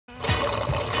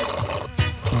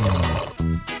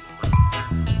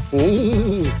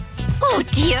Oh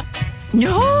dear!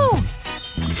 No!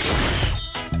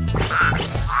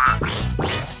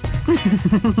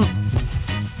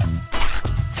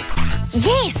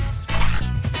 Yes!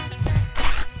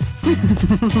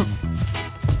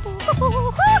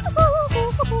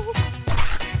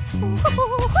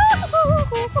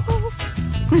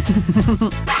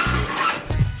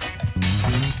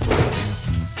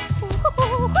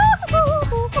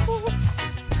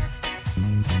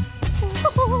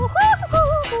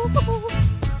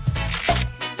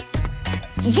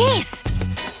 Yes!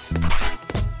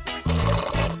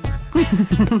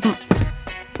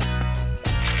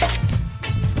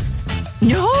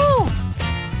 No!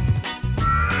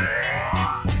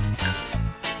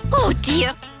 Oh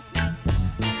dear!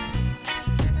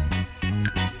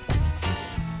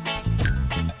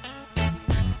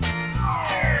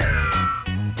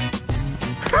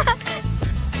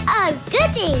 Oh,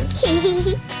 goody!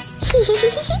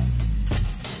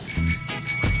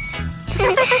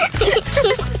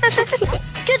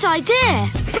 Good idea!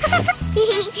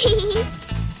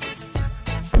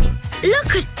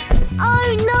 Look at... Oh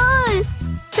no!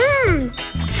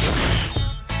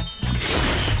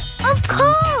 Of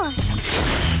course!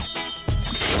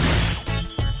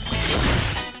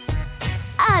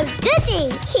 Oh, goody!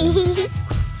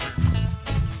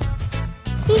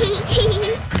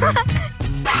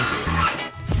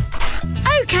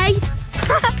 Okay!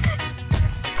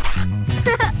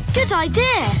 Good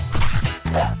idea!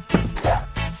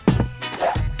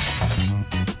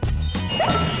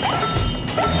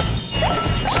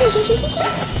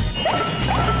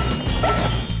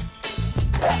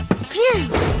 Phew!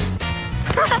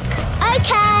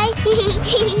 Okay!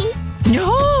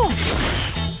 No!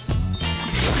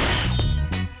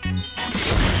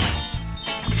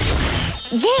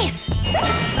 Yes!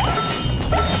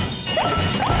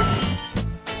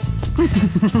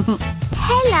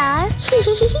 Hello!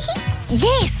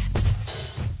 Yes!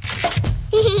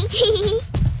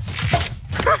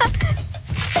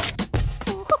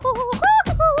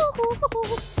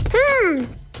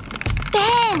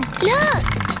 Ben, look!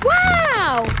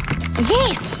 Wow!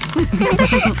 Yes!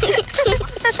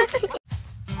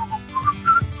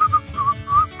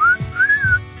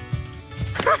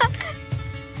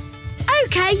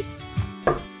 Okay!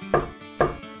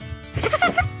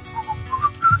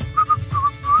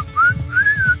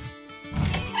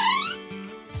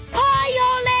 Hi,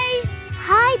 Ollie!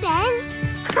 Hi, Ben.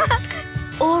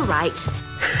 All right.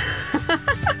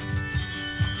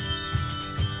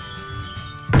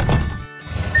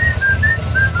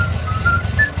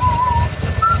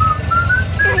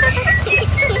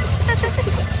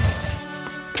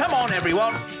 Come on,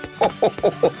 everyone.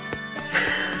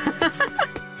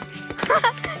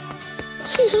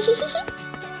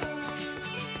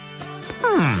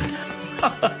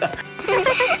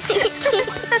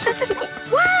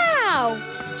 Wow!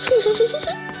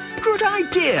 Good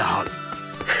idea, Holly.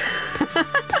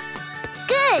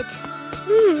 Good.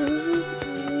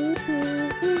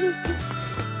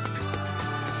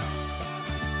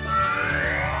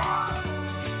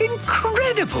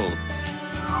 Incredible.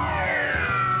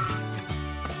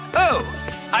 Oh,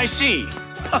 I see.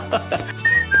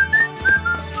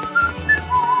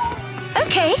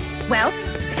 Okay, well...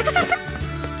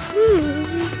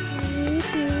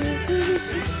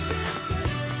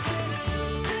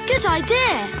 Good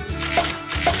idea.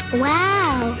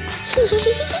 Wow.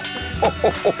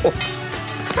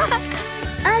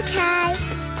 Okay.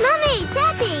 Mummy,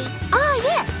 Daddy. Ah,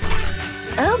 yes.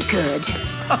 Oh, good.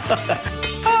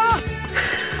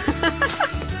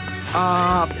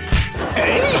 Oh,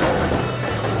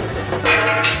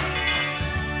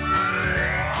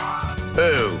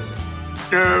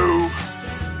 no.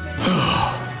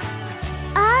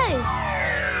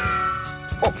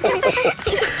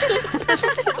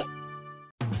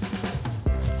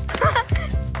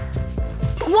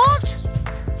 What?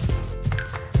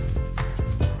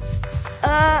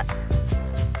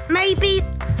 Maybe...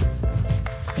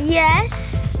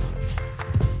 yes?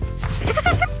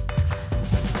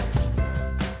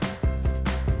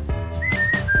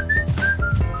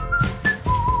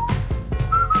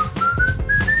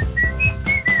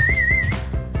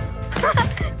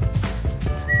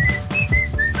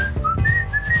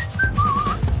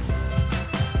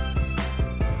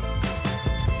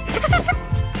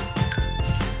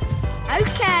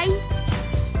 Okay.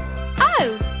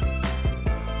 Oh.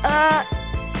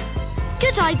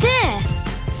 Good idea.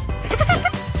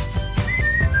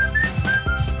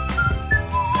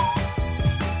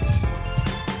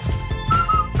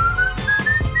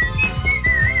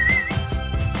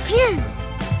 Phew.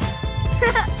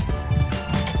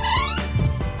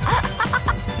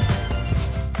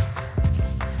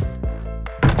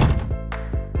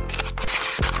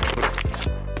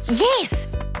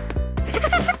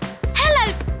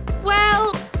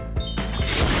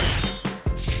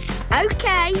 OK.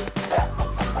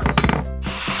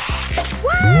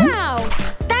 Wow!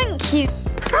 Thank you.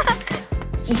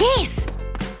 Yes.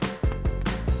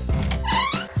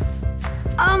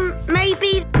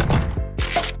 Maybe...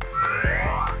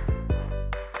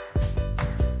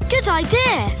 Good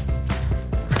idea.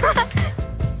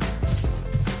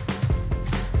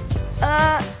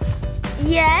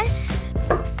 Yes.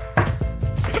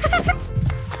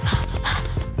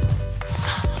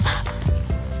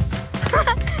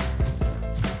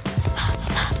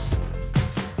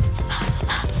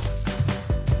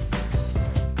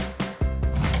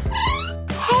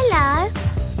 Hello.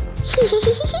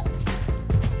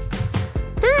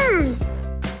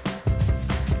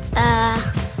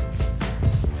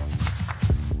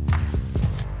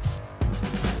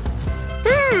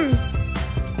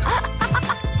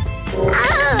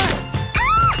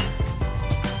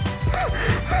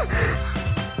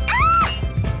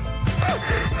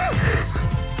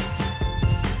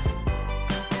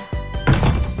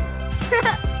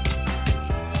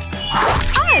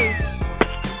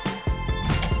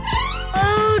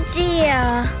 Oh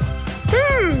dear.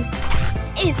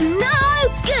 It's no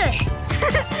good.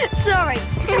 Sorry.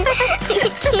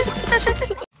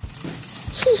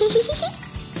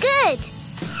 Good.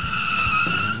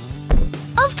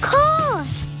 Of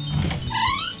course.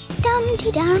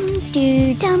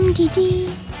 Dum-de-dum-doo, dum-de-dee.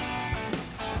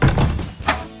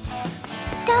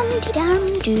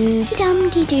 Dum-de-dum-doo,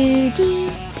 dum-de-doo-dee.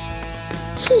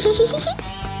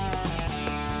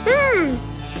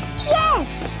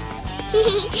 Yes.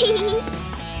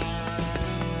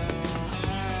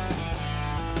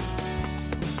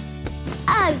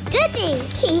 Oh, goody.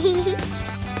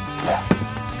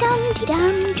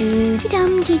 Dum-de-dum-doo,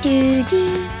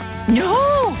 dum-de-doo-dee. No!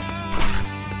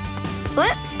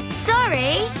 Whoops.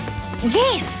 Sorry.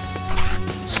 Yes!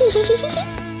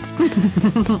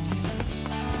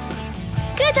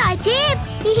 Good idea.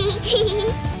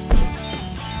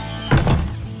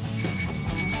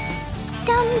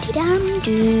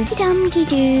 Dum-de-dum-doo,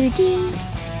 dum-de-doo-dee.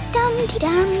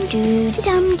 Dum-de-dum-doo,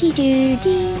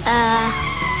 dum-de-doo-dee.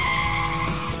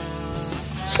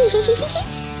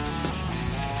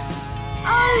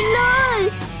 Oh no.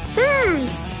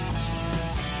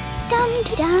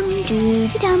 Dum-de-dum-doo,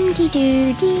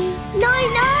 dum-de-doo-dee. No,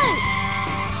 no.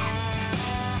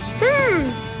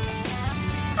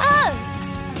 Oh.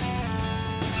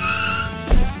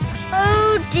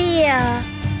 Oh dear.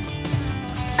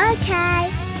 Okay.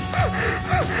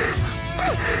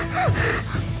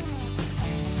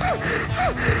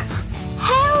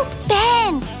 Help,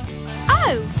 Ben.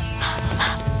 Oh.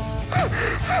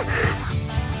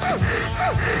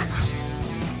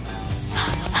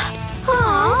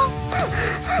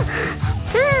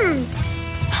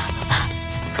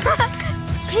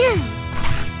 Phew.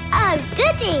 Oh,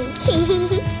 goody.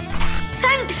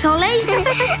 Thanks, Ollie.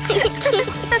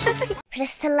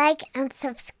 Press the like and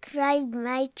subscribe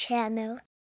my channel.